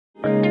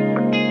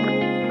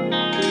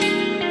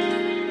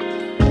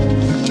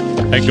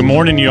Hey, good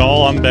morning,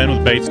 y'all. I'm Ben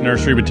with Bates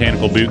Nursery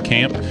Botanical Boot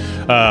Camp.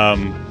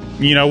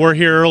 You know, we're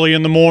here early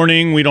in the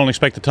morning. We don't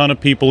expect a ton of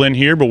people in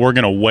here, but we're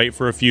going to wait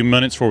for a few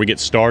minutes before we get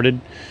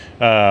started.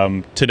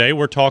 Today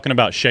we're talking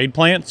about shade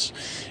plants,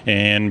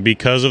 and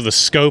because of the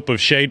scope of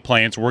shade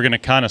plants, we're going to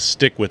kind of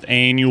stick with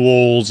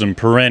annuals and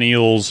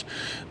perennials,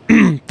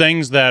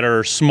 things that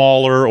are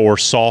smaller or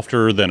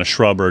softer than a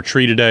shrub or a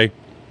tree today.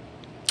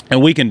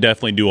 And we can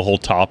definitely do a whole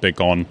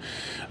topic on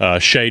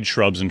shade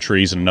shrubs and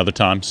trees at another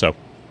time. So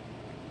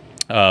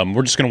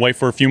we're just going to wait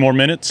for a few more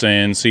minutes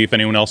and see if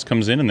anyone else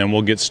comes in, and then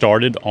we'll get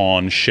started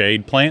on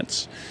shade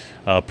plants,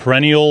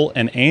 perennial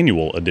and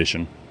annual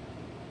edition.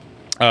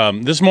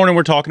 This morning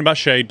we're talking about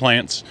shade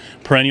plants,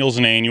 perennials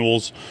and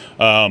annuals.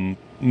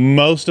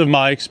 Most of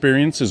my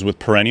experience is with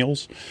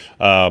perennials.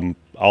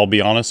 I'll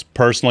be honest,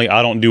 personally,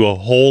 I don't do a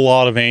whole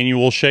lot of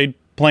annual shade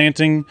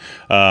planting,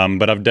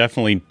 but I've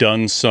definitely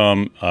done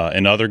some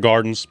in other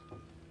gardens.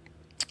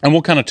 And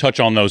we'll kind of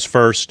touch on those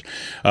first.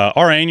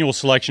 Our annual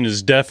selection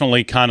is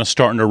definitely kind of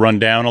starting to run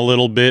down a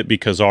little bit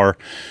because our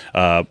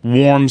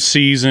warm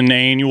season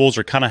annuals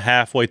are kind of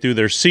halfway through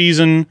their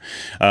season.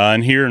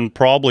 And here in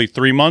probably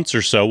 3 months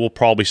or so, we'll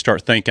probably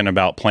start thinking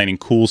about planting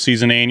cool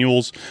season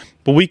annuals.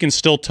 But we can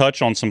still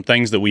touch on some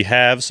things that we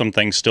have. Some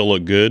things still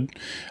look good.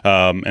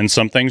 And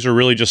some things are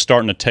really just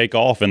starting to take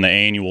off in the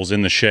annuals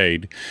in the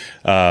shade.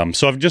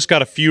 So I've just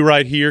got a few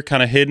right here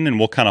kind of hidden, and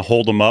we'll kind of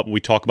hold them up.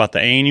 We talk about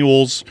the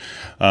annuals.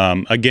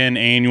 Again,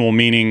 annual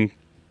meaning,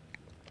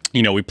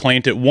 you know, we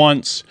plant it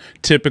once.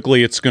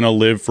 Typically, it's going to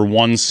live for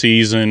one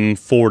season,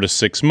 4 to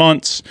 6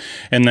 months,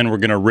 and then we're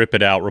going to rip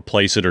it out,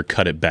 replace it, or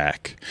cut it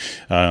back.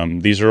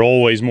 These are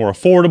always more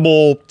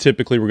affordable.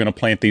 Typically, we're going to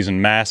plant these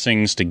in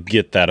massings to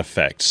get that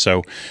effect.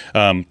 So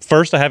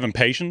first, I have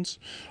impatiens.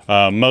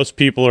 Most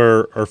people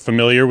are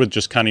familiar with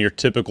just kind of your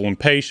typical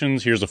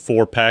impatiens. Here's a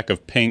 4-pack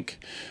of pink.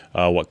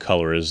 What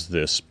color is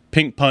this?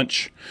 Pink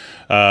punch.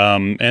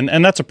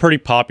 And that's a pretty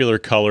popular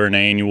color in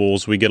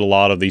annuals. We get a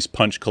lot of these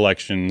punch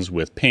collections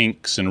with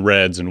pinks and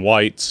reds and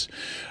whites.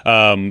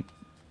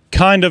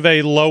 Kind of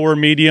a lower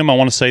medium. I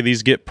want to say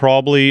these get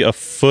probably a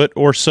foot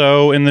or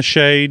so in the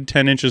shade,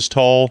 10 inches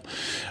tall.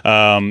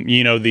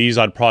 You know, these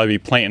I'd probably be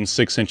planting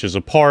 6 inches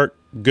apart.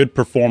 Good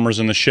performers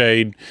in the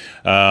shade.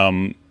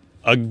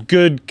 A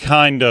good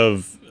kind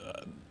of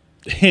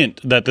hint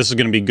that this is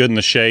going to be good in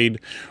the shade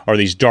are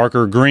these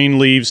darker green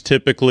leaves,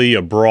 typically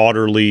a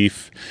broader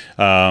leaf,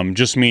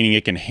 just meaning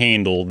it can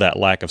handle that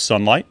lack of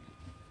sunlight.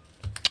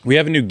 We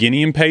have a New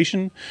Guinea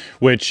impatient,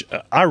 which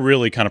I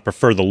really kind of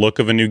prefer the look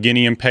of a New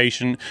Guinea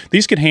impatient.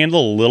 These can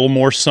handle a little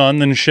more sun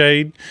than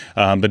shade,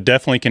 but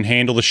definitely can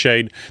handle the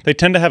shade. They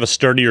tend to have a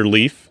sturdier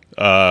leaf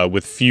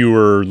with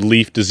fewer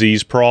leaf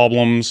disease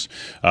problems,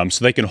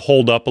 so they can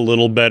hold up a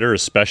little better,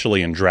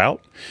 especially in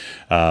drought.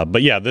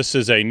 But yeah, this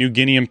is a New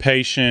Guinea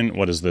impatient.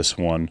 What is this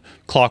one?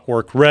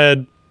 Clockwork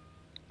red.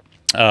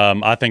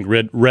 I think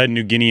red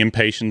New Guinea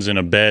impatiens in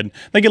a bed.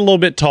 They get a little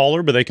bit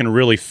taller, but they can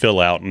really fill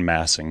out in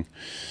massing.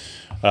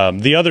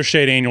 The other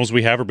shade annuals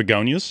we have are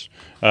begonias,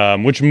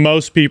 which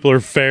most people are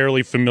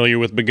fairly familiar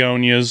with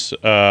begonias.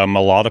 A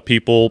lot of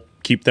people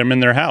keep them in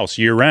their house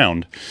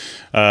year-round.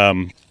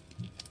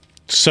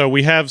 So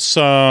we have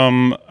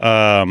some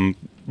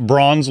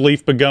bronze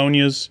leaf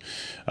begonias,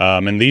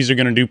 and these are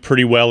going to do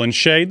pretty well in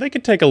shade. They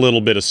could take a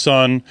little bit of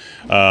sun.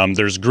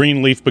 There's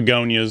green leaf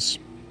begonias.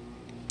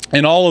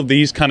 And all of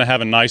these kind of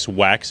have a nice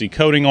waxy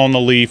coating on the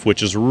leaf,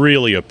 which is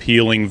really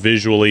appealing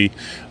visually,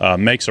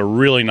 makes a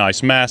really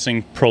nice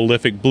massing,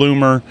 prolific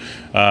bloomer.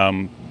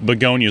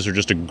 Begonias are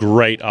just a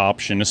great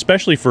option,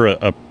 especially for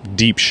a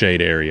deep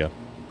shade area.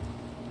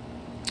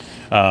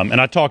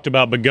 And I talked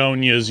about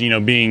begonias, you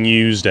know, being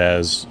used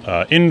as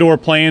indoor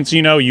plants.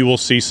 You know, you will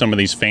see some of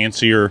these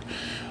fancier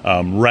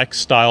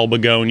Rex-style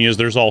begonias.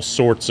 There's all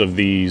sorts of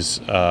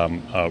these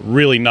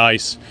really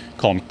nice,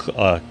 call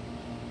them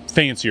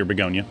fancier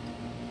begonia.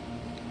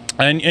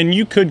 And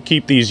you could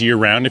keep these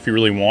year-round if you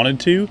really wanted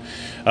to.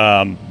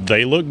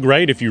 They look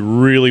great if you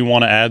really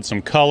want to add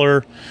some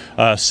color.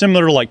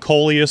 Similar to like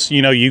coleus,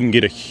 you know, you can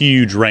get a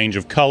huge range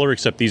of color,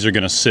 except these are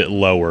going to sit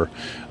lower.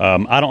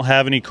 I don't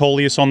have any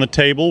coleus on the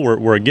table.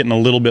 We're getting a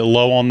little bit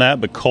low on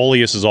that, but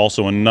coleus is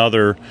also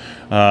another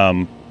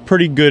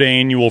pretty good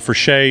annual for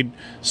shade.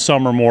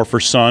 Some are more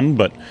for sun,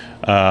 but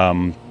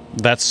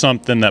that's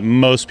something that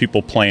most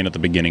people plant at the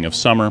beginning of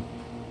summer.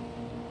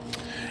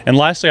 And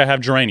lastly, I have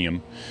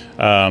geranium.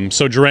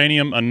 So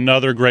geranium,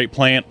 another great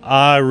plant.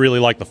 I really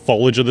like the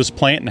foliage of this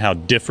plant and how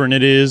different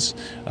it is.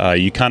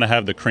 You kind of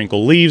have the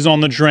crinkle leaves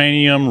on the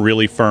geranium,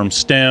 really firm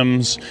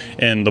stems,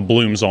 and the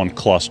blooms on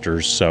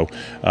clusters. So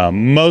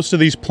most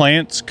of these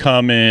plants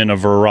come in a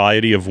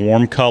variety of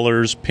warm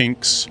colors,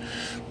 pinks,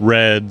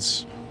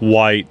 reds,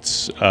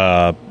 whites,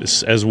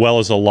 as well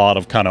as a lot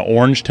of kind of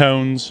orange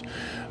tones.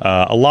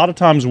 A lot of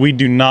times we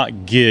do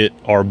not get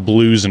our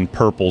blues and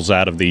purples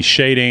out of these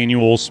shade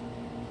annuals,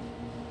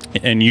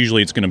 and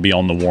usually it's going to be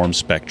on the warm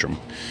spectrum.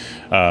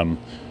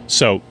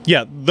 So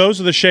yeah, those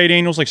are the shade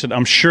annuals. Like I said,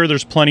 I'm sure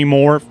there's plenty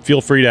more.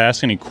 Feel free to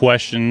ask any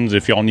questions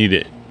if y'all need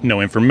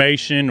no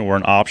information or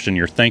an option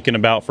you're thinking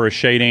about for a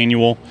shade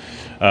annual,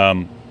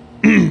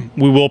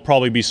 we will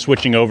probably be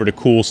switching over to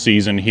cool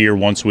season here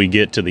once we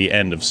get to the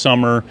end of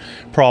summer,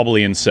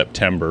 probably in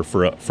September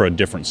for a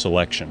different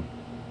selection.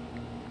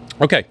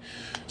 Okay,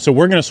 so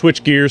we're going to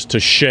switch gears to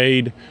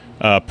shade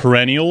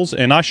perennials,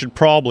 and I should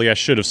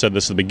have said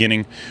this at the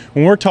beginning.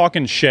 When we're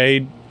talking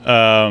shade,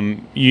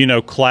 you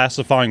know,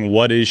 classifying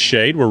what is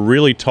shade, we're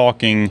really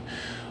talking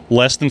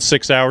less than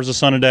 6 hours of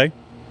sun a day.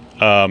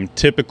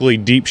 Typically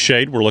deep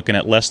shade, we're looking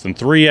at less than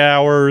 3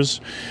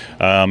 hours.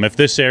 If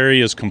this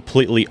area is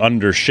completely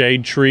under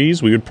shade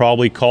trees, we would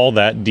probably call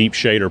that deep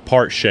shade or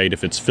part shade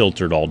if it's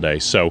filtered all day.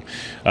 So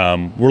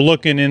we're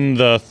looking in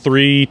the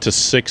 3 to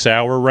 6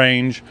 hour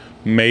range,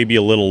 maybe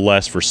a little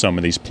less for some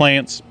of these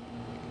plants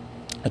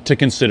to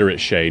consider it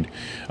shade.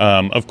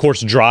 Of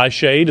course, dry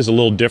shade is a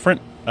little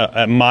different.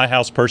 At my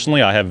house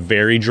personally, I have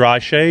very dry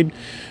shade.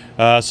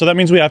 So that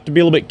means we have to be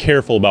a little bit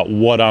careful about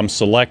what I'm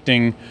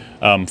selecting.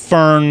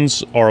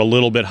 Ferns are a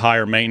little bit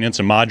higher maintenance.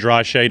 In my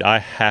dry shade, I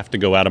have to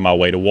go out of my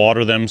way to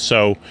water them.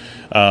 So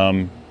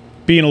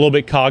being a little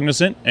bit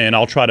cognizant, and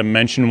I'll try to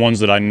mention ones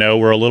that I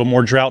know are a little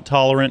more drought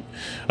tolerant,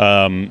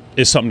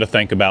 is something to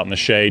think about in the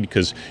shade,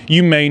 because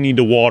you may need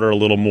to water a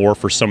little more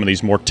for some of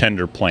these more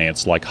tender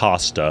plants like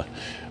hosta.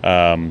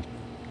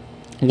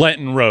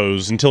 Lenten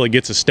rose, until it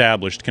gets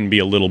established, can be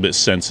a little bit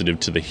sensitive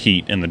to the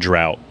heat and the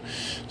drought.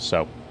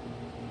 So,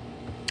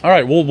 all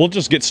right, we'll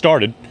just get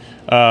started.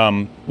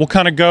 We'll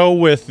kind of go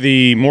with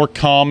the more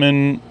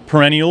common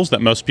perennials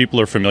that most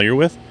people are familiar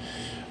with,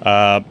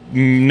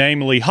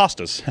 namely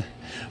hostas.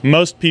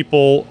 Most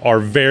people are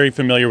very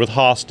familiar with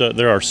hosta.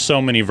 There are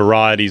so many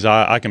varieties,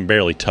 I can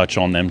barely touch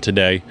on them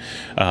today.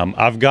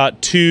 I've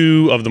got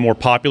two of the more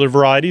popular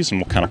varieties, and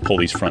we'll kind of pull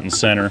these front and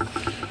center.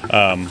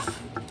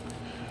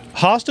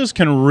 Hostas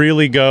can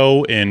really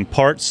go in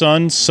part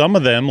sun. Some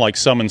of them, like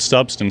Some in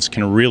Substance,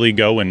 can really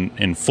go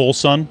in full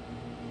sun.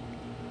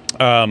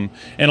 And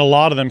a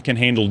lot of them can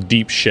handle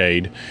deep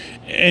shade,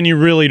 and it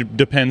really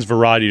depends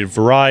variety to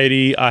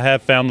variety. I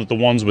have found that the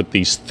ones with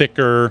these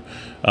thicker,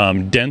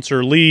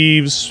 denser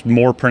leaves,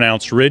 more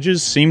pronounced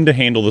ridges, seem to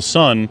handle the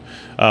sun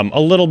a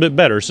little bit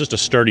better. It's just a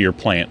sturdier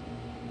plant.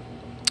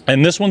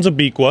 And this one's a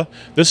Bequa.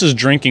 This is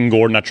drinking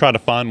gourd, and I tried to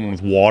find one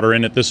with water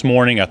in it this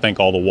morning. I think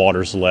all the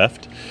water's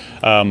left.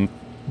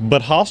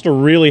 But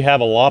hosta really have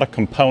a lot of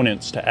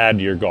components to add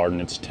to your garden.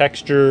 Its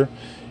texture,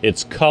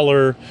 its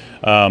color.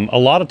 A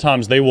lot of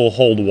times they will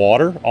hold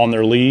water on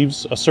their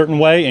leaves a certain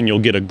way, and you'll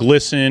get a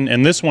glisten,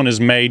 and this one is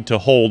made to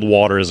hold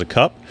water as a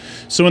cup.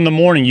 So in the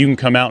morning you can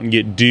come out and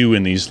get dew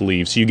in these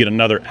leaves, so you get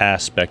another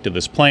aspect of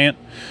this plant.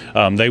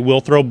 They will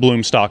throw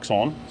bloom stalks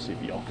on. Let's see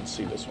if y'all can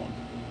see this one.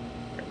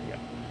 There we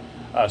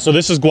go. So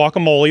this is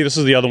guacamole. This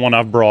is the other one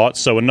I've brought.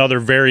 So another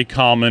very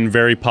common,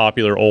 very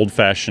popular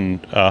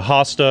old-fashioned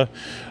hosta.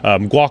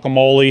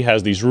 Guacamole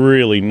has these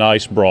really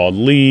nice broad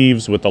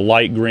leaves with a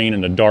light green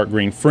and a dark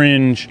green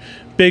fringe.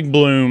 Big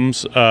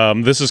blooms.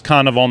 This is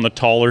kind of on the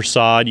taller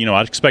side. You know,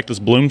 I'd expect this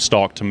bloom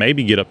stalk to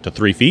maybe get up to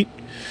 3 feet.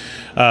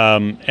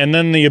 And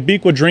then the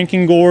Bequa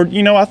drinking gourd,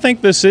 you know, I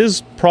think this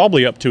is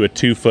probably up to a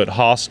 2-foot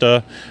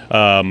hosta.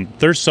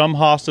 There's some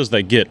hostas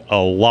that get a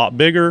lot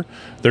bigger.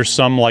 There's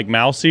some like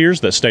mouse ears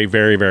that stay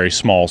very, very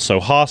small.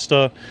 So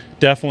hosta,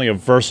 definitely a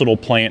versatile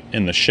plant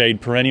in the shade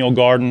perennial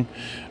garden.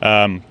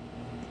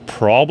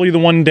 Probably the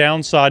one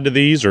downside to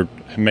these, or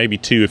maybe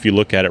two if you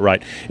look at it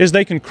right, is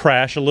they can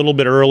crash a little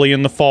bit early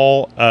in the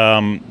fall.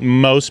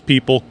 Most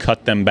people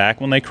cut them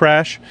back when they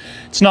crash.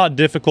 It's not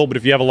difficult, but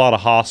if you have a lot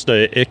of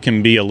hosta, it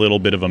can be a little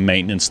bit of a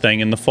maintenance thing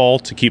in the fall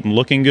to keep them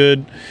looking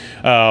good.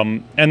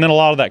 And then a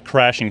lot of that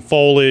crashing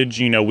foliage,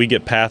 you know, we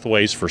get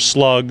pathways for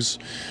slugs.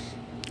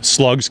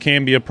 Slugs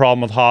can be a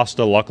problem with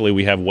hosta. Luckily,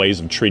 we have ways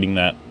of treating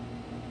that.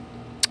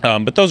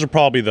 But those are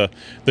probably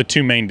the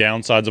two main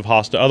downsides of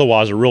hosta.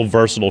 Otherwise, a real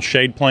versatile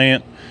shade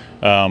plant.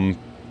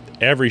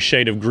 Every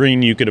shade of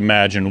green you could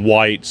imagine,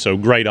 white, so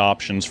great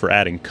options for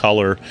adding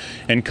color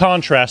and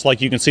contrast.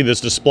 Like you can see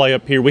this display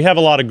up here, we have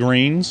a lot of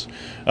greens,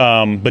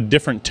 but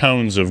different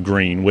tones of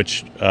green,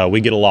 which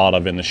we get a lot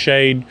of in the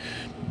shade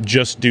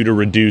just due to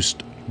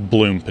reduced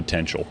bloom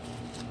potential.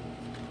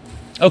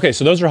 Okay,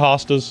 so those are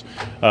hostas.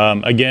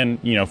 Again,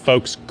 you know,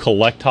 folks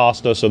collect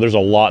hosta, so there's a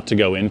lot to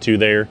go into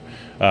there.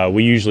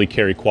 We usually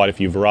carry quite a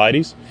few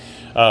varieties.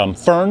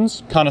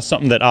 Ferns, kind of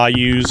something that I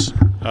use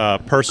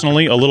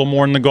personally a little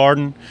more in the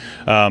garden.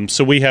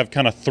 So we have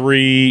kind of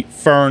 3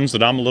 ferns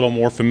that I'm a little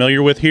more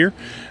familiar with here.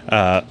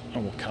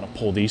 We'll kind of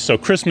pull these. So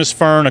Christmas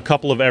fern, a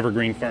couple of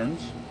evergreen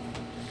ferns.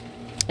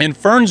 And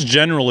ferns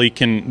generally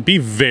can be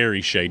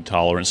very shade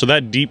tolerant. So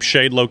that deep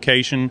shade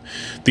location,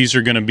 these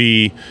are going to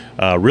be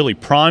really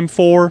prime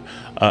for.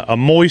 A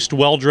moist,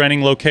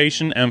 well-draining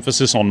location,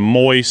 emphasis on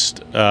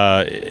moist.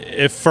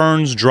 If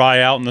ferns dry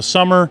out in the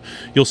summer,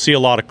 you'll see a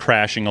lot of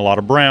crashing, a lot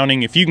of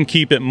browning. If you can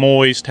keep it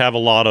moist, have a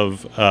lot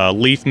of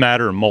leaf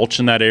matter or mulch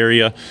in that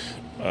area,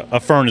 a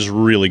fern is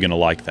really going to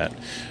like that.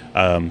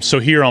 So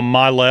here on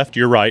my left,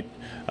 your right,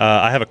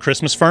 I have a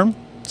Christmas fern.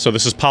 So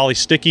this is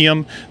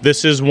Polystichium.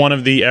 This is one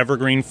of the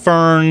evergreen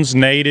ferns,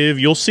 native.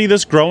 You'll see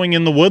this growing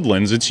in the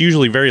woodlands. It's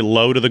usually very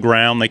low to the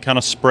ground. They kind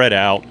of spread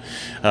out.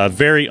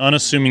 Very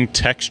unassuming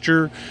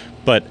texture,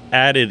 but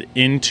added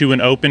into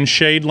an open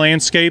shade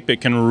landscape,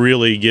 it can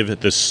really give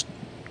it this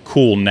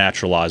cool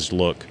naturalized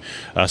look.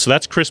 So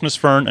that's Christmas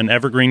fern, an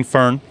evergreen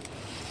fern.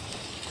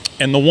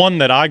 And the one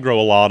that I grow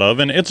a lot of,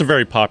 and it's a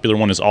very popular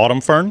one, is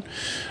autumn fern.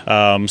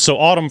 So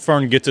autumn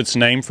fern gets its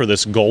name for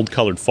this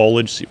gold-colored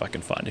foliage. See if I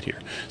can find it here.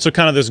 So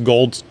kind of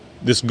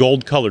this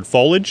gold-colored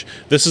foliage.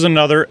 This is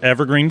another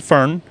evergreen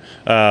fern.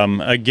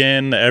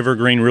 Again, the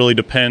evergreen really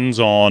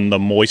depends on the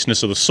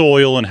moistness of the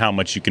soil and how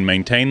much you can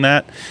maintain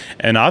that.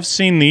 And I've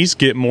seen these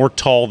get more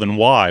tall than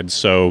wide.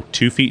 So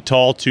 2 feet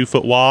tall, 2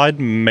 foot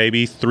wide,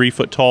 maybe 3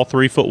 foot tall,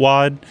 3 foot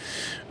wide.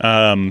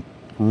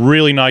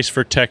 Really nice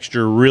for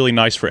texture, really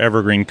nice for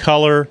evergreen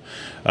color,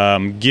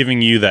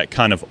 giving you that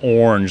kind of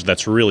orange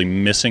that's really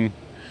missing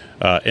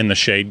in the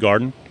shade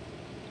garden.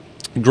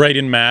 Great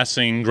in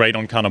massing, great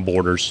on kind of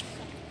borders.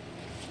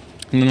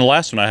 And then the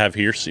last one I have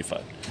here, see if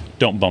I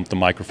don't bump the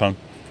microphone,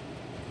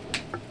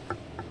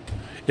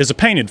 is a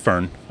painted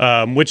fern,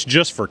 which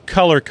just for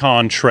color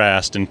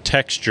contrast and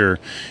texture,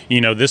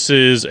 you know, this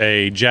is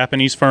a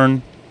Japanese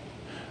fern,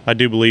 I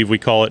do believe we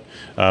call it.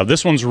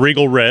 This one's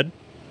regal red,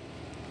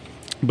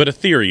 but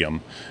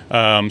ethereum.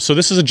 So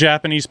this is a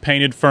Japanese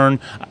painted fern.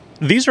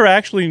 These are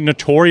actually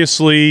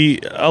notoriously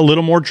a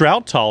little more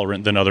drought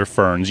tolerant than other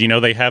ferns. You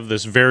know, they have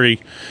this very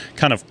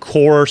kind of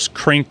coarse,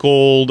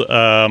 crinkled,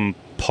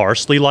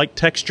 parsley-like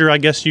texture, I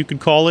guess you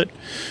could call it.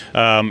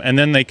 And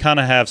then they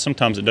kind of have,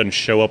 sometimes it doesn't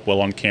show up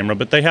well on camera,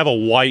 but they have a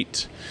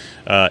white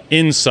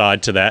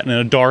inside to that and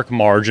a dark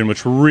margin,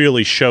 which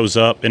really shows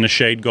up in a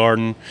shade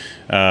garden.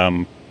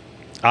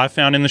 I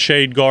found in the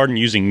shade garden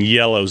using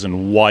yellows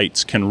and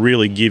whites can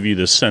really give you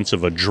this sense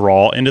of a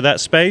draw into that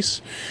space,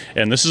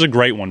 and this is a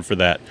great one for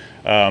that.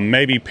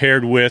 Maybe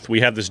paired with, we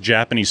have this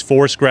Japanese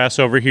forest grass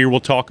over here we'll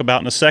talk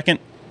about in a second.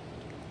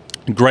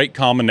 Great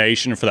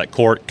combination for that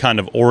kind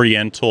of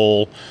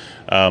oriental,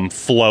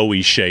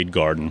 flowy shade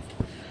garden.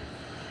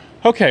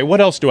 Okay,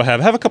 what else do I have?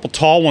 I have a couple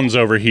tall ones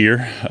over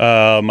here.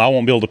 I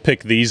won't be able to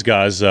pick these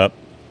guys up,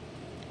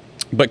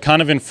 but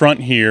kind of in front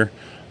here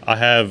I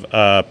have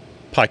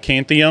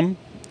Picanthium,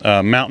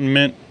 mountain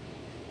mint,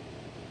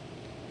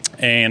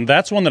 and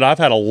that's one that I've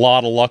had a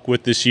lot of luck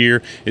with this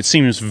year. It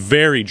seems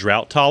very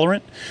drought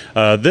tolerant.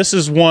 This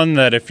is one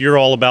that if you're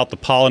all about the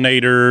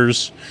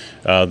pollinators,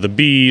 the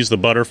bees, the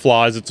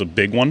butterflies, it's a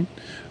big one.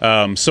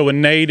 So a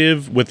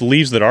native with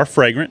leaves that are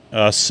fragrant,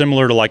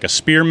 similar to like a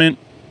spearmint.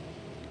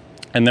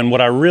 And then what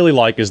I really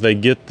like is they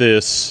get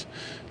this,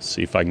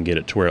 see if I can get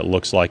it to where it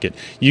looks like it.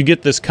 You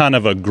get this kind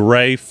of a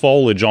gray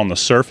foliage on the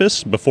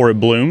surface before it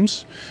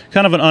blooms.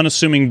 Kind of an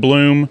unassuming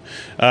bloom,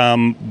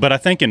 but I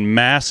think in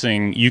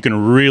massing you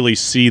can really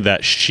see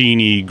that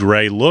sheeny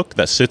gray look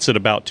that sits at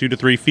about 2 to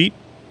 3 feet.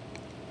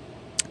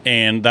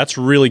 And that's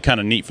really kind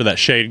of neat for that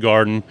shade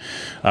garden.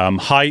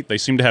 Height, they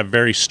seem to have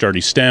very sturdy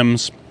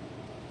stems.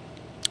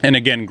 And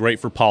again, great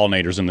for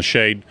pollinators in the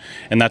shade.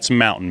 And that's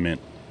mountain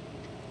mint.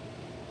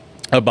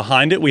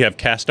 Behind it we have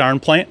cast iron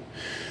plant.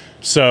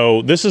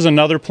 So this is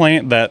another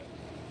plant that,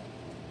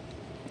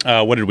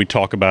 what did we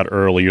talk about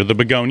earlier? The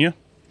begonia,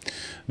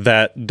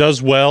 that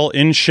does well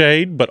in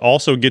shade, but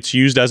also gets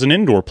used as an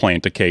indoor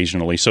plant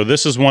occasionally. So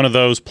this is one of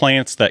those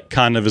plants that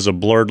kind of is a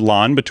blurred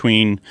line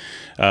between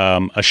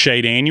a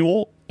shade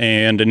annual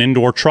and an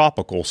indoor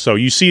tropical. So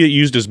you see it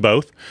used as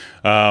both,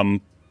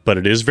 but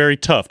it is very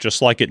tough.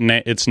 Just like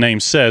its name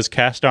says,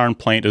 cast iron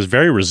plant is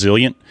very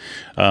resilient.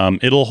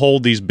 It'll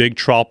hold these big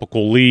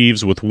tropical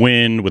leaves with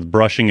wind, with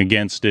brushing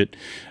against it,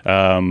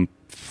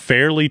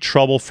 fairly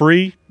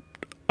trouble-free,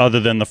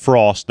 other than the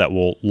frost that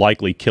will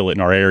likely kill it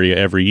in our area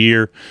every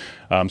year.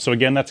 So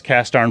again, that's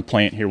cast iron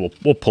plant here.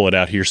 We'll pull it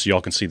out here so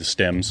y'all can see the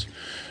stems.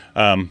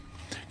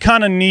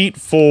 Kind of neat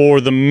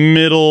for the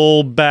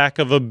middle back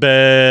of a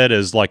bed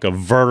as like a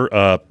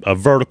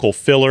vertical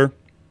filler.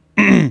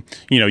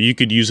 You know, you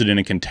could use it in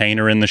a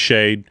container in the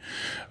shade.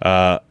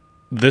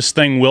 This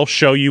thing will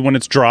show you when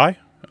it's dry,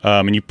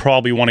 and you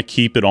probably want to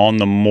keep it on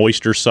the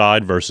moisture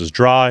side versus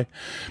dry.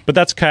 But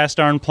that's cast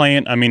iron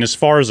plant. I mean, as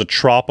far as a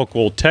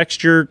tropical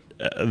texture,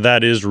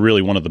 that is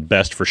really one of the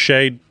best for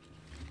shade,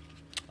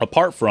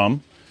 apart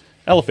from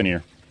elephant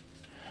ear.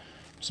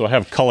 So I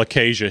have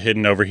colocasia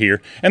hidden over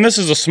here. And this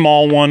is a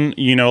small one.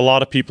 You know, a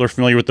lot of people are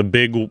familiar with the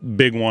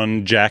big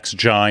one, Jack's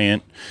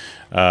Giant.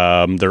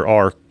 There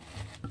are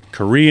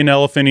Korean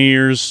elephant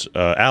ears,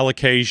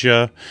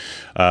 alocasia,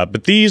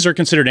 but these are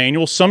considered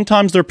annual.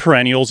 Sometimes they're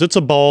perennials. It's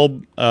a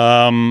bulb.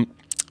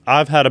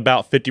 I've had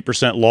about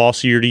 50%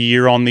 loss year to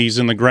year on these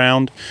in the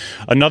ground.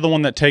 Another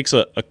one that takes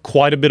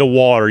quite a bit of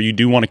water. You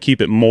do want to keep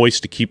it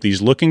moist to keep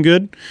these looking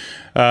good.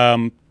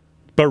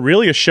 But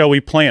really a showy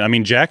plant. I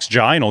mean, Jack's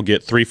Giant will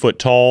get 3 foot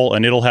tall,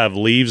 and it'll have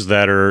leaves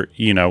that are,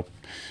 you know,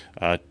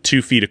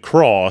 2 feet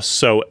across.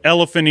 So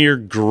elephant ear,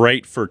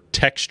 great for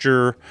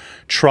texture,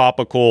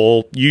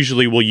 tropical.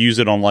 Usually we'll use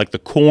it on like the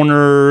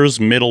corners,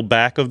 middle,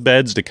 back of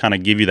beds to kind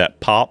of give you that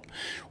pop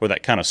or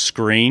that kind of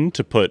screen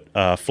to put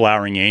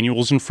flowering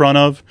annuals in front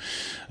of.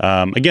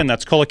 Again,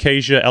 that's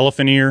colocasia,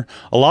 elephant ear.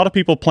 A lot of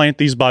people plant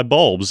these by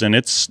bulbs, and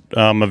it's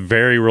a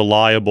very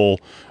reliable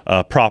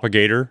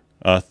propagator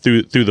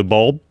through the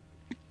bulb.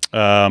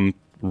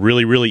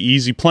 Really, really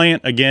easy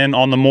plant, again,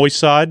 on the moist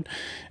side.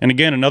 And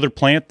again, another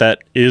plant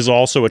that is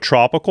also a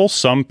tropical.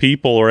 Some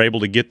people are able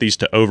to get these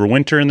to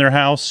overwinter in their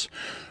house,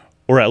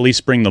 or at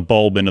least bring the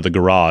bulb into the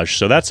garage.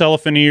 So that's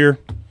elephant ear.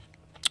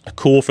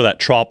 Cool for that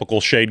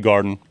tropical shade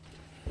garden.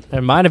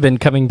 It might have been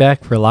coming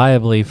back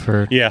reliably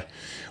for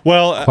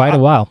quite a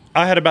while.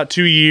 I had about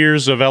 2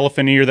 years of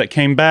elephant ear that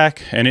came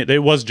back, and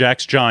it was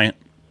Jack's Giant.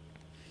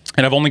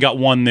 And I've only got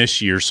one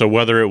this year, so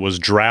whether it was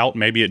drought,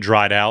 maybe it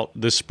dried out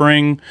this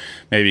spring,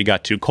 maybe it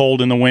got too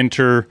cold in the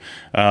winter,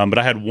 but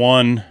I had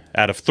 1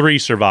 out of 3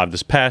 survive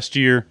this past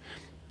year.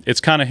 It's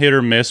kind of hit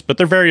or miss, but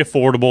they're very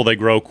affordable. They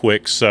grow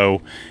quick,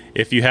 so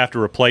if you have to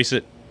replace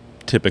it,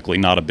 typically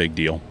not a big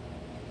deal.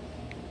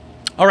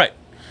 All right,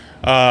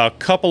 a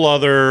couple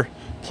other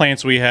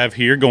plants we have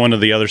here going to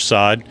the other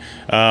side.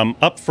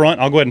 Up front,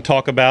 I'll go ahead and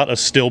talk about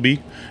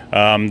Astilbe.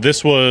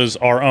 This was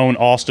our own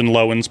Austin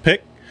Lowen's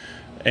pick.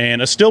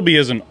 And Astilbe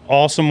is an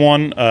awesome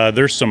one.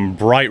 There's some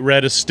bright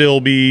red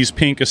Astilbes,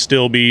 pink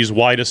Astilbes,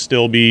 white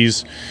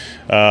Astilbes.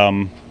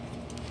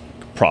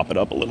 Prop it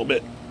up a little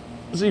bit.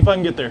 Let's see if I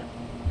can get there.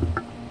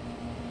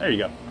 There you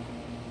go.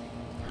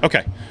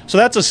 Okay, so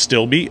that's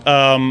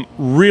Astilbe.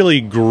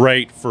 Really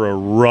great for a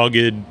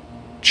rugged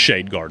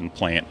shade garden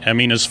plant. I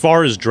mean, as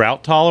far as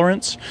drought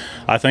tolerance,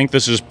 I think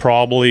this is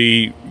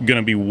probably going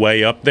to be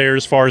way up there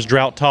as far as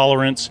drought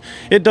tolerance.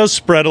 It does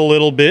spread a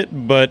little bit,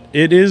 but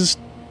it is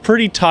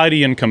pretty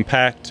tidy and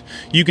compact.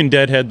 You can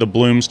deadhead the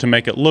blooms to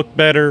make it look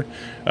better,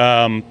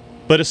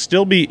 but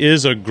Astilbe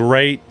is a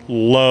great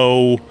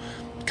low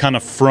kind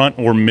of front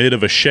or mid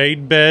of a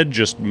shade bed,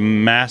 just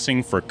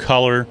massing for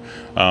color.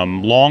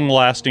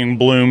 Long-lasting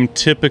bloom,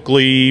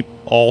 typically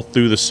all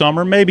through the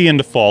summer, maybe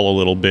into fall a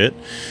little bit.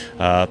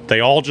 They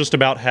all just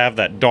about have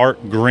that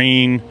dark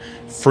green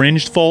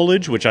fringed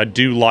foliage, which I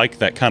do like,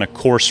 that kind of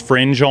coarse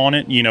fringe on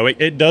it. You know,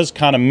 it does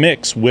kind of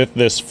mix with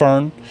this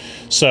fern.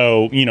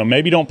 So, you know,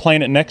 maybe don't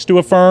plant it next to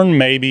a fern,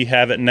 maybe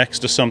have it next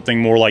to something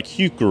more like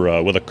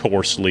heuchera with a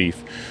coarse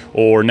leaf,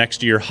 or next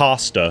to your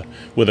hosta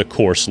with a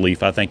coarse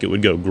leaf. I think it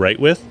would go great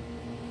with.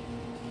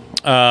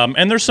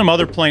 And there's some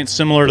other plants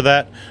similar to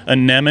that.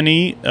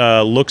 Anemone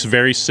looks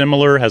very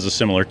similar, has a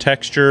similar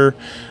texture.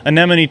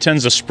 Anemone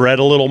tends to spread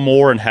a little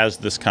more and has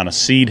this kind of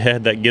seed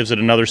head that gives it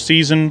another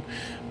season.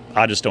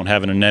 I just don't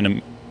have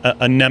an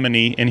anemone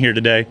in here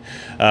today.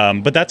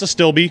 But that's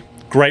Astilbe.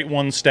 Great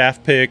one,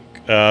 staff pick.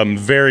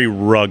 Very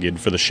rugged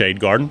for the shade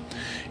garden.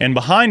 And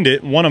behind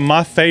it, one of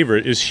my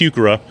favorite is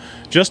heuchera.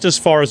 Just as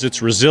far as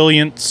its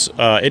resilience,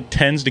 it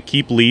tends to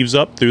keep leaves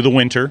up through the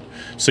winter,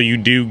 so you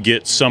do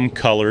get some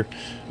color.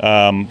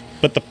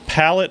 But the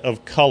palette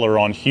of color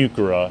on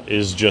heuchera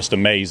is just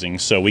amazing.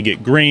 So we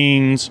get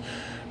greens,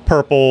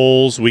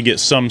 purples, we get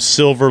some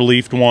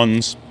silver-leafed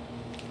ones.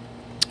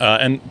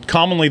 And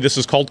commonly this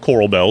is called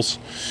coral bells.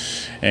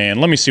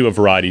 And let me see what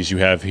varieties you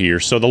have here.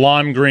 So the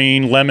lime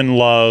green, lemon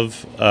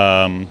love,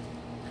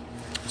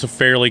 it's a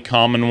fairly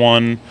common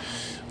one.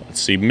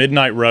 Let's see,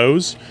 midnight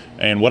rose.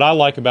 And what I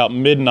like about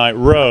midnight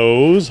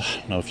rose, I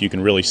don't know if you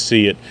can really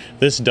see it,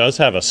 this does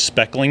have a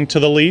speckling to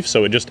the leaf,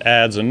 so it just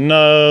adds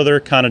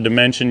another kind of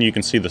dimension. You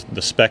can see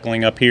the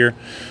speckling up here.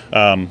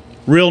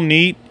 Real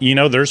neat. You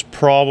know, there's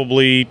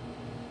probably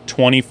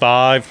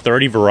 25,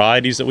 30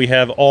 varieties that we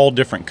have, all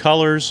different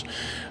colors.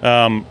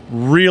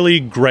 Really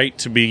great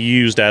to be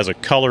used as a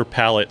color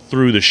palette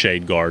through the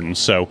shade garden.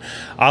 So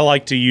I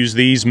like to use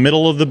these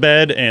middle of the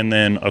bed and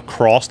then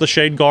across the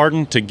shade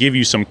garden to give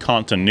you some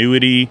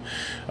continuity.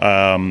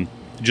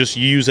 Just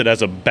use it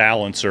as a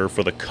balancer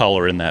for the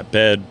color in that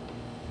bed.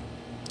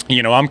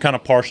 You know, I'm kind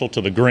of partial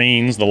to the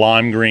greens, the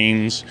lime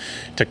greens,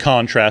 to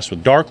contrast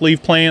with dark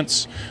leaf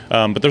plants,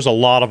 but there's a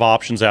lot of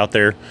options out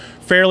there.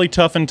 Fairly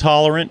tough and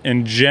tolerant,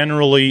 and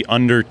generally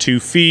under 2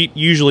 feet,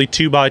 usually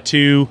 2 by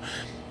 2.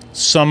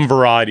 Some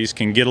varieties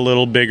can get a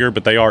little bigger,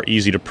 but they are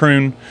easy to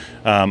prune.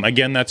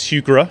 Again, that's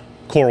heuchera,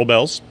 coral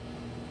bells.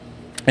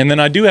 And then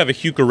I do have a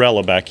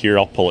heucherella back here.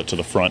 I'll pull it to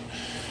the front.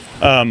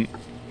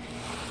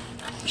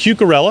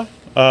 Heucherella,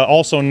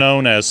 also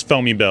known as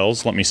foamy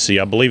bells. Let me see.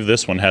 I believe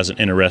this one has an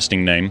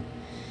interesting name.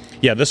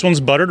 Yeah, this one's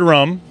buttered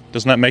rum.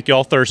 Doesn't that make you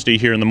all thirsty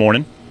here in the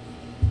morning?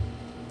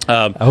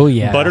 Oh,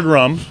 yeah. Buttered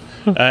rum.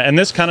 And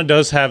this kind of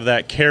does have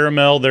that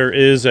caramel. There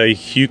is a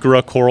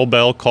heuchera coral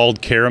bell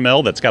called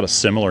caramel that's got a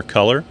similar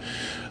color.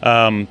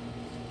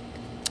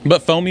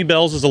 But foamy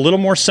bells is a little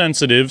more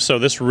sensitive, so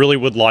this really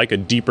would like a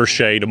deeper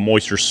shade of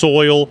moisture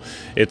soil.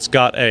 It's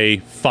got a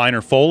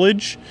finer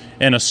foliage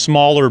and a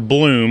smaller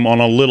bloom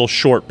on a little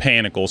short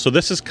panicle. So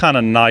this is kind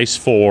of nice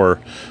for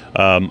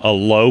a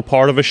low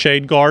part of a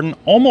shade garden,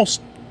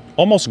 almost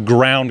almost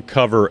ground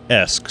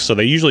cover-esque. So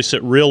they usually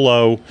sit real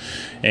low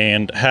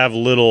and have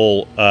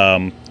little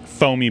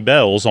foamy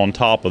bells on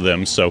top of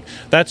them. So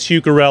that's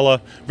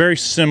Heucherella, very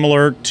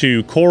similar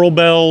to coral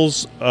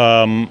bells,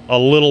 a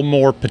little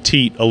more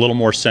petite, a little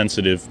more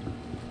sensitive,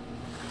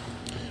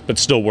 but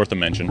still worth a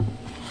mention.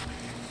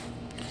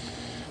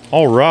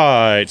 All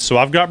right, so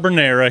I've got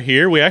Bernera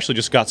here. We actually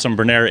just got some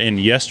Bernera in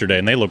yesterday,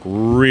 and they look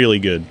really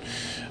good.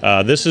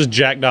 This is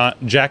Jack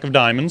of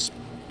Diamonds,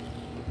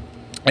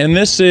 and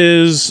this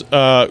is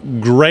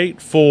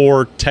great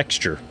for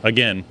texture.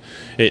 Again,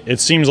 it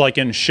seems like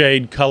in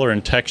shade, color,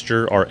 and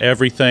texture are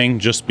everything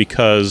just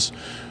because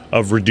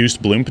of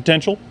reduced bloom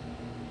potential.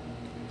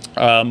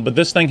 But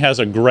this thing has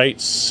a great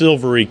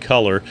silvery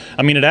color.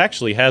 I mean, it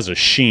actually has a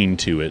sheen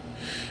to it.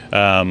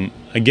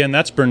 Again,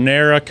 that's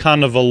Bernera,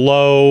 kind of a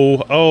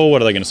low, oh,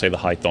 what are they going to say the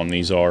height on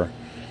these are?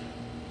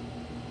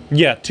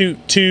 Yeah, two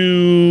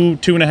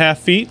and a half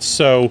feet,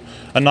 so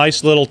a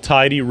nice little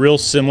tidy, real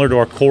similar to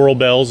our coral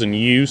bells in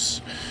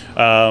use,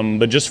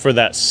 but just for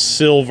that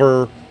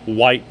silver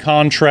white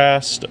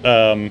contrast,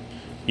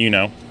 you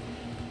know,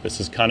 this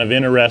is kind of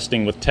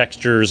interesting with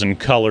textures and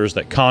colors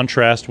that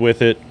contrast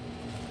with it,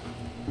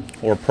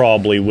 or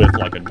probably with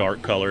like a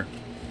dark color.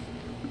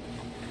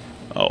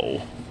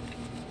 Oh.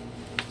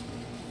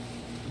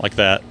 Like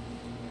that.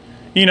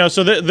 You know,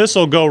 so this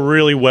will go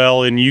really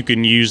well, and you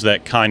can use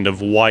that kind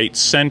of white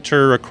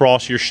center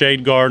across your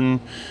shade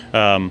garden.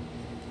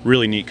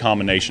 Really neat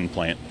combination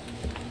plant.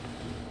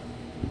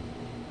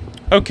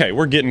 Okay,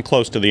 we're getting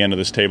close to the end of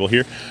this table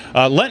here.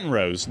 Lenten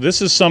rose.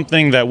 This is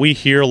something that we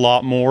hear a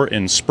lot more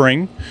in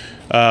spring,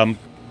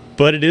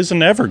 but it is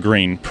an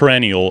evergreen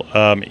perennial.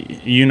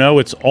 You know,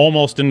 it's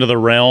almost into the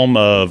realm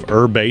of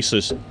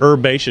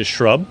herbaceous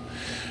shrub.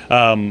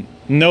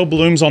 No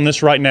blooms on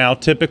this right now.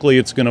 Typically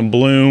it's going to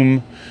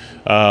bloom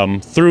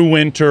through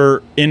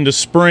winter into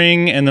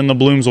spring, and then the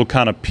blooms will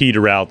kind of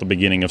peter out at the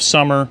beginning of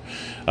summer.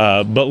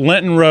 But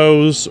Lenten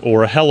rose,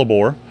 or a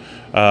hellebore,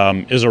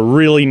 is a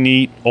really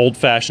neat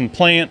old-fashioned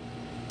plant.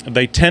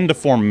 They tend to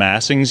form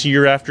massings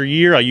year after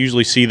year. I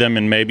usually see them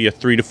in maybe a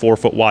 3 to 4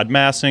 foot wide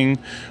massing,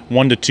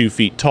 1 to 2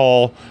 feet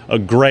tall, a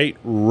great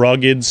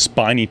rugged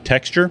spiny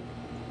texture.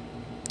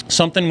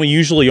 Something we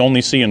usually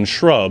only see in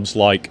shrubs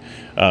like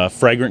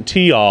fragrant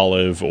tea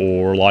olive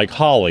or like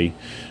holly.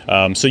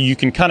 So you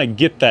can kind of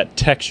get that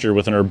texture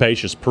with an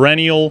herbaceous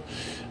perennial.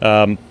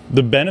 The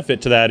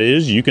benefit to that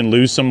is you can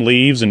lose some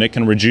leaves and it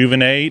can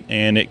rejuvenate,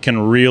 and it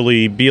can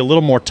really be a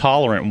little more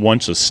tolerant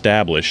once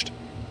established.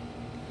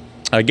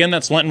 Again,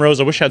 that's Lenten rose.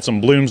 I wish I had some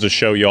blooms to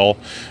show y'all,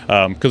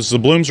 because the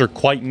blooms are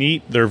quite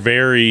neat. They're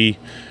very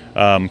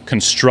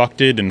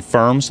constructed and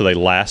firm, so they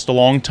last a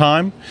long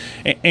time,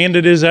 and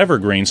it is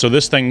evergreen, so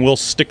this thing will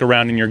stick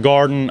around in your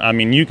garden. I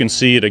mean, you can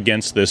see it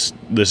against this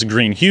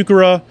green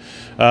heuchera.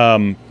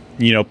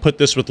 You know, put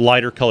this with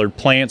lighter colored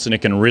plants and it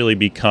can really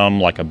become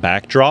like a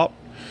backdrop,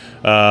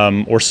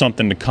 or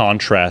something to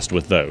contrast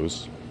with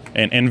those,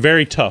 and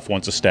very tough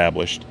once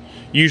established.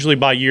 Usually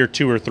by year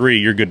 2 or 3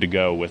 you're good to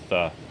go with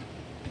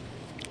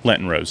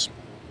Lenten rose.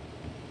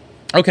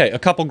 Okay, a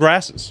couple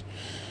grasses.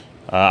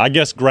 I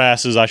guess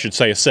grasses, I should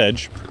say a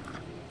sedge.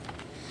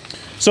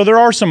 So there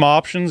are some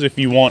options if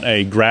you want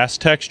a grass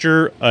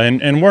texture,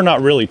 and we're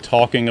not really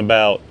talking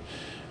about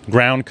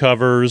ground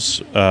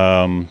covers,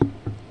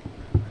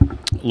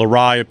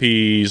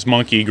 liriopes,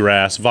 monkey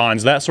grass,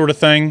 vines, that sort of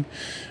thing.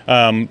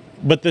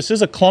 But this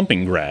is a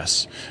clumping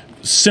grass,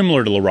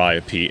 similar to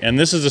liriope, and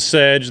this is a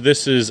sedge.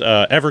 This is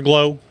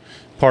Everglow,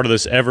 part of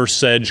this Ever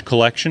Sedge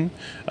collection.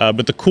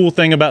 But the cool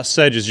thing about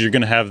sedge is you're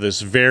going to have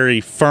this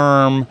very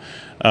firm,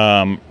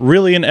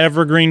 really an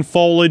evergreen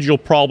foliage. You'll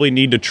probably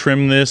need to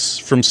trim this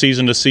from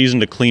season to season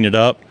to clean it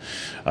up,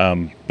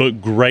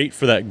 but great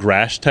for that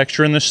grass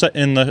texture in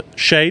the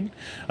shade.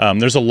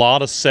 There's a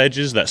lot of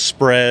sedges that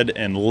spread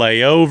and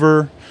lay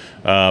over.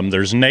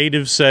 There's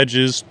native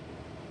sedges.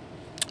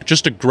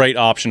 Just a great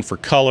option for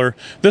color.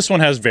 This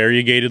one has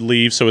variegated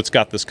leaves, so it's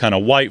got this kind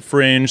of white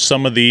fringe.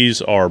 Some of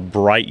these are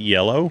bright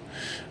yellow.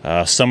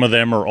 Some of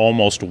them are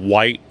almost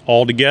white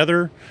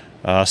altogether.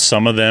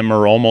 Some of them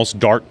are almost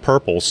dark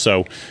purple.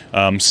 So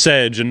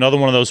sedge, another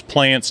one of those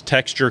plants,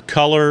 texture,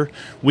 color,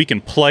 we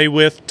can play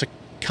with to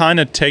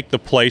kind of take the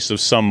place of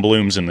some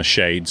blooms in the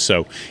shade.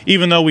 So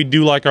even though we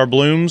do like our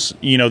blooms,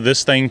 you know,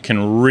 this thing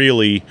can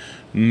really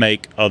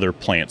make other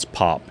plants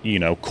pop. You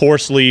know,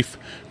 coarse leaf,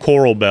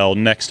 coral bell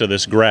next to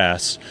this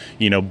grass,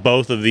 you know,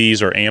 both of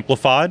these are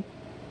amplified.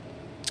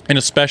 And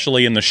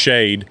especially in the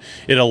shade,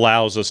 it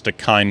allows us to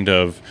kind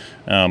of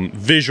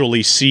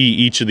visually see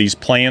each of these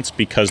plants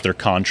because they're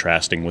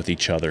contrasting with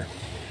each other.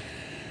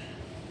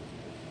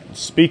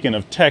 Speaking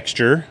of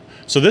texture,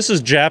 so this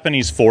is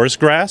Japanese forest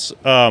grass.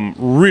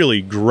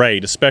 Really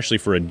great, especially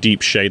for a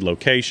deep shade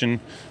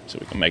location. So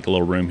we can make a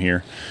little room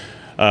here.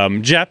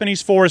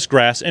 Japanese forest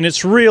grass, and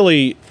it's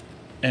really,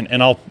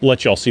 and I'll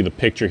let y'all see the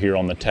picture here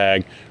on the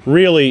tag.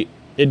 Really,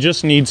 it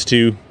just needs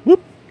to,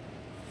 whoop.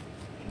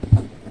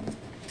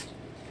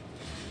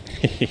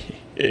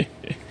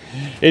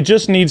 It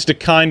just needs to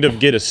kind of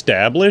get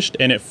established,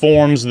 and it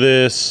forms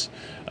this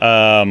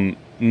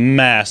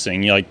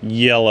massing, like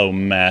yellow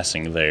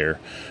massing there.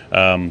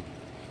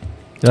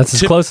 That's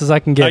as close as I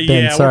can get,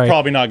 Ben. Yeah, sorry. We're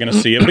probably not going to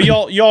see it, but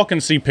y'all can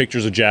see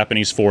pictures of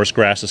Japanese forest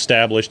grass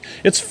established.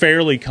 It's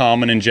fairly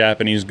common in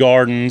Japanese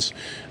gardens.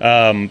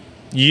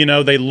 You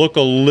know, they look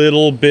a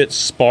little bit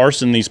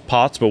sparse in these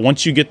pots, but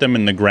once you get them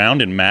in the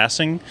ground and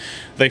massing,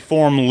 they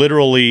form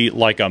literally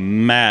like a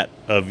mat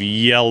of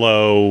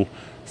yellow,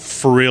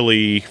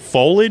 frilly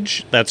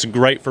foliage. That's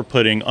great for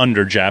putting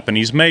under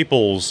Japanese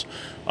maples,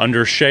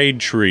 under shade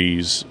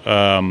trees.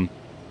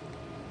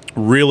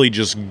 Really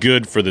just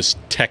good for this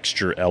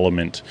texture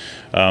element.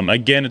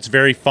 Again, it's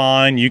very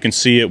fine. You can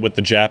see it with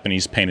the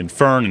Japanese painted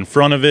fern in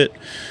front of it.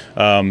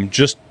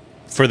 Just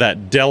for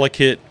that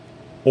delicate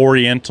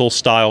Oriental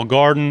style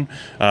garden,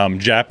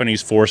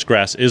 Japanese forest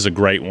grass is a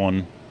great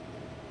one.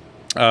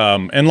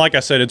 And like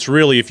I said, it's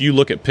really, if you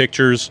look at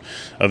pictures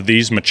of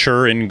these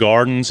mature in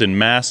gardens and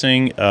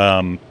massing,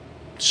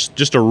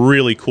 just a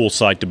really cool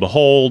sight to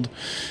behold.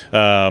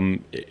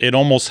 It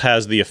almost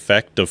has the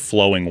effect of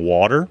flowing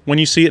water when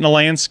you see it in a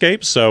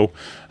landscape, so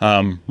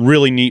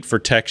really neat for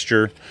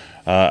texture.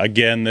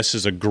 Again, this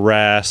is a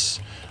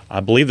grass. I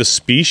believe the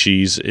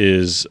species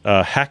is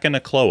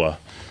Hakanakloa.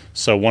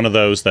 So one of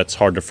those that's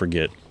hard to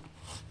forget.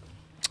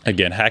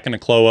 Again,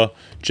 Hakanakloa,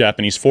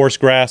 Japanese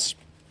forest grass,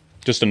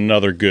 just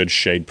another good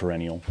shade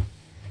perennial.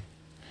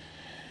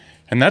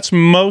 And that's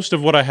most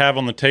of what I have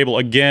on the table.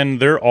 Again,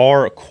 there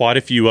are quite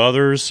a few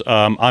others.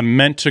 I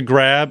meant to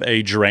grab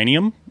a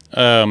geranium.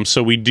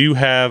 So we do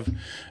have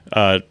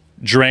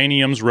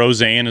geraniums.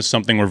 Roseanne is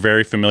something we're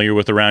very familiar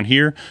with around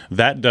here.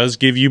 That does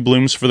give you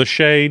blooms for the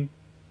shade.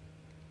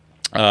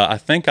 I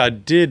think I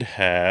did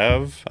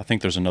have, I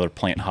think there's another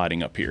plant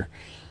hiding up here.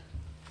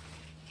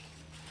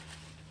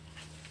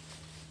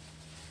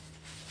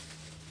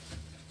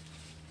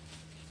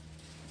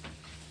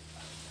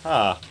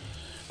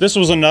 This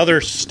was another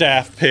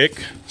staff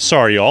pick.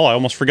 Sorry, y'all, I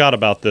almost forgot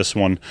about this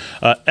one.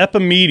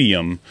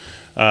 Epimedium.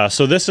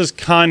 So this is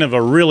kind of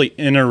a really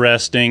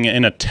interesting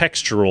and a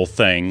textural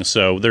thing.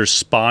 So there's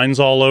spines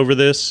all over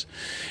this.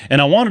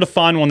 And I wanted to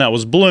find one that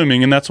was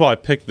blooming, and that's why I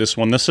picked this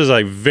one. This is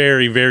a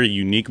very, very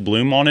unique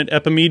bloom on it,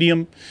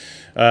 Epimedium.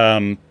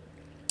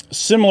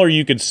 Similar,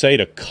 you could say,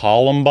 to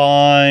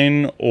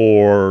Columbine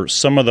or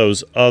some of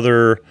those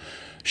other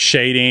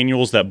shade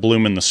annuals that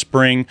bloom in the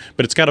spring,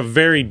 but it's got a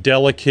very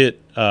delicate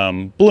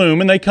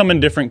bloom, and they come in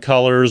different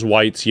colors,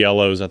 whites,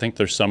 yellows. I think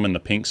there's some in the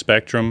pink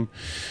spectrum.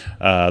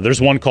 There's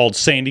one called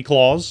Sandy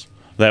Claus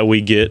that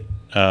we get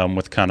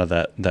with kind of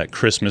that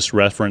Christmas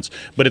reference,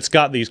 but it's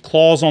got these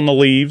claws on the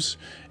leaves,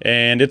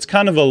 and it's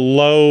kind of a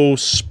low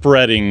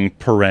spreading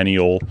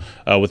perennial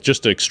with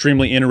just an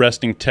extremely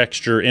interesting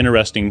texture,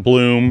 interesting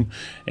bloom,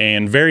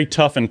 and very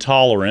tough and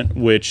tolerant,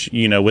 which,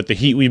 you know, with the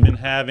heat we've been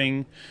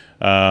having,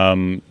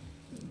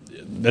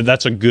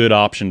 that's a good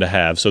option to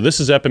have. So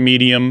this is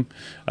Epimedium,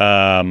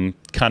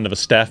 kind of a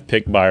staff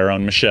pick by our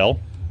own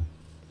Michelle.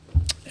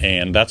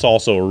 And that's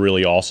also a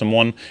really awesome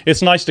one.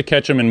 It's nice to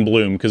catch them in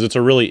bloom because it's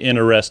a really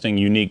interesting,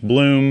 unique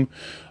bloom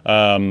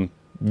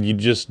you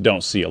just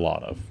don't see a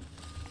lot of.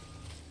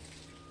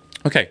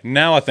 Okay,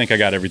 now I think I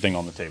got everything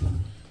on the table.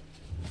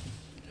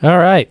 All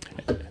right.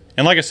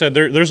 And like I said,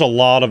 there's a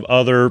lot of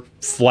other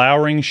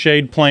flowering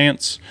shade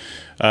plants.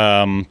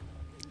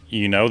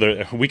 You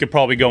know, we could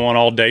probably go on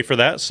all day for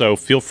that, so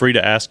feel free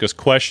to ask us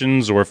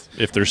questions, or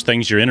if there's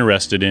things you're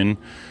interested in,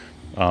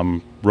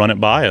 run it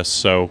by us.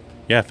 So,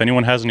 yeah, if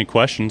anyone has any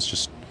questions,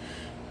 just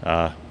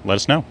let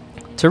us know.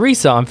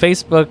 Teresa on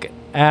Facebook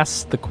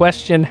asks the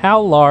question,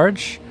 how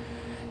large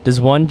does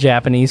one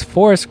Japanese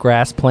forest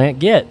grass plant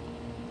get?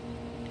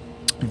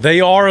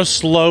 They are a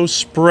slow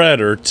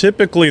spreader.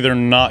 Typically, they're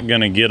not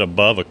going to get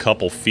above a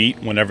couple feet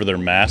whenever they're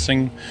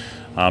massing.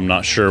 I'm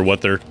not sure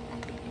what their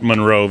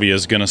Monrovia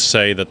is going to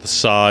say that the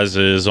size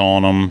is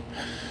on them.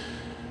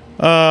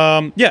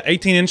 Yeah,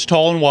 18-inch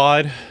tall and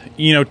wide.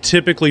 You know,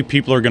 typically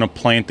people are going to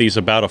plant these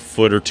about a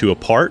foot or two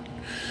apart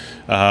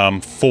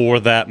for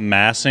that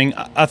massing.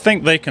 I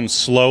think they can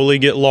slowly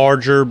get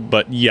larger,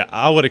 but yeah,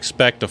 I would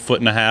expect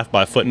 1.5 feet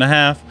by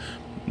 1.5 feet,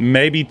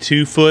 maybe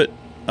 2 foot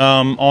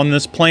on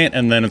this plant,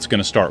 and then it's going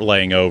to start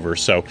laying over.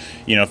 So,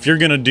 you know, if you're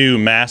going to do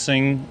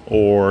massing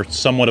or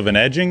somewhat of an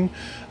edging,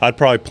 I'd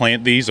probably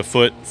plant these 1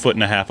 foot,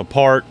 1.5 feet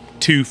apart.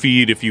 2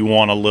 feet if you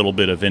want a little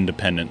bit of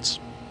independence.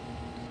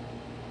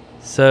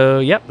 So,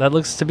 yep, that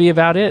looks to be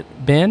about it.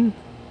 Ben,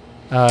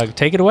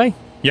 take it away.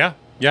 Yeah.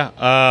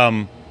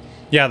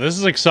 Yeah, this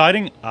is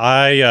exciting.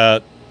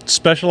 I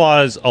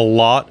specialize a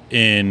lot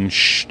in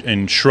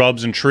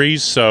shrubs and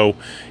trees, so,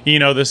 you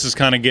know, this is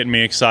kind of getting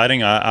me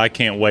exciting. I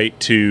can't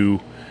wait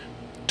to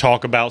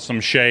talk about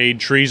some shade,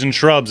 trees, and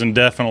shrubs, and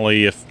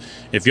definitely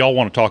if y'all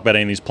want to talk about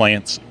any of these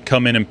plants,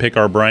 come in and pick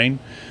our brain.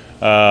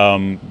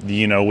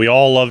 You know, we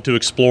all love to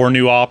explore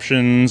new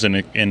options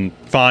and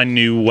find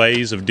new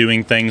ways of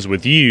doing things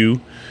with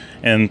you,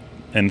 and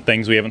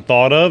things we haven't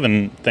thought of,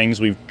 and things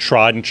we've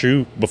tried and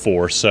true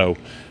before. So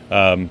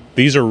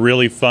these are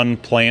really fun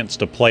plants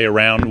to play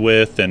around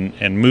with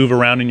and move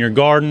around in your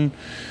garden.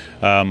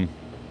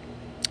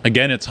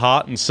 Again, it's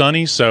hot and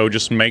sunny, so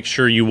just make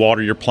sure you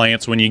water your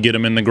plants when you get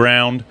them in the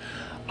ground.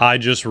 I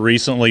just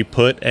recently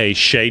put a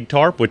shade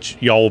tarp, which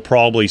y'all will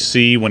probably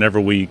see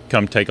whenever we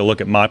come take a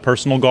look at my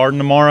personal garden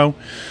tomorrow.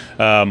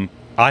 I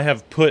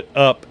have put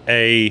up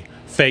a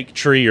fake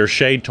tree or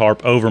shade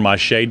tarp over my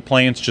shade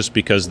plants just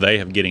because they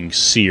have getting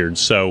seared.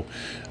 So,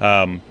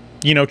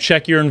 you know,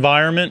 check your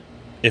environment.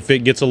 If it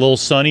gets a little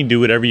sunny, do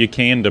whatever you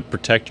can to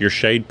protect your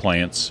shade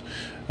plants,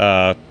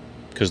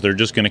 because they're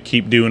just going to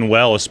keep doing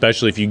well,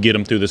 especially if you get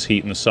them through this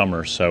heat in the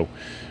summer. So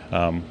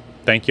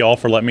thank you all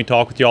for letting me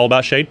talk with you all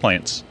about shade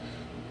plants.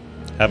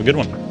 Have a good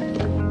one.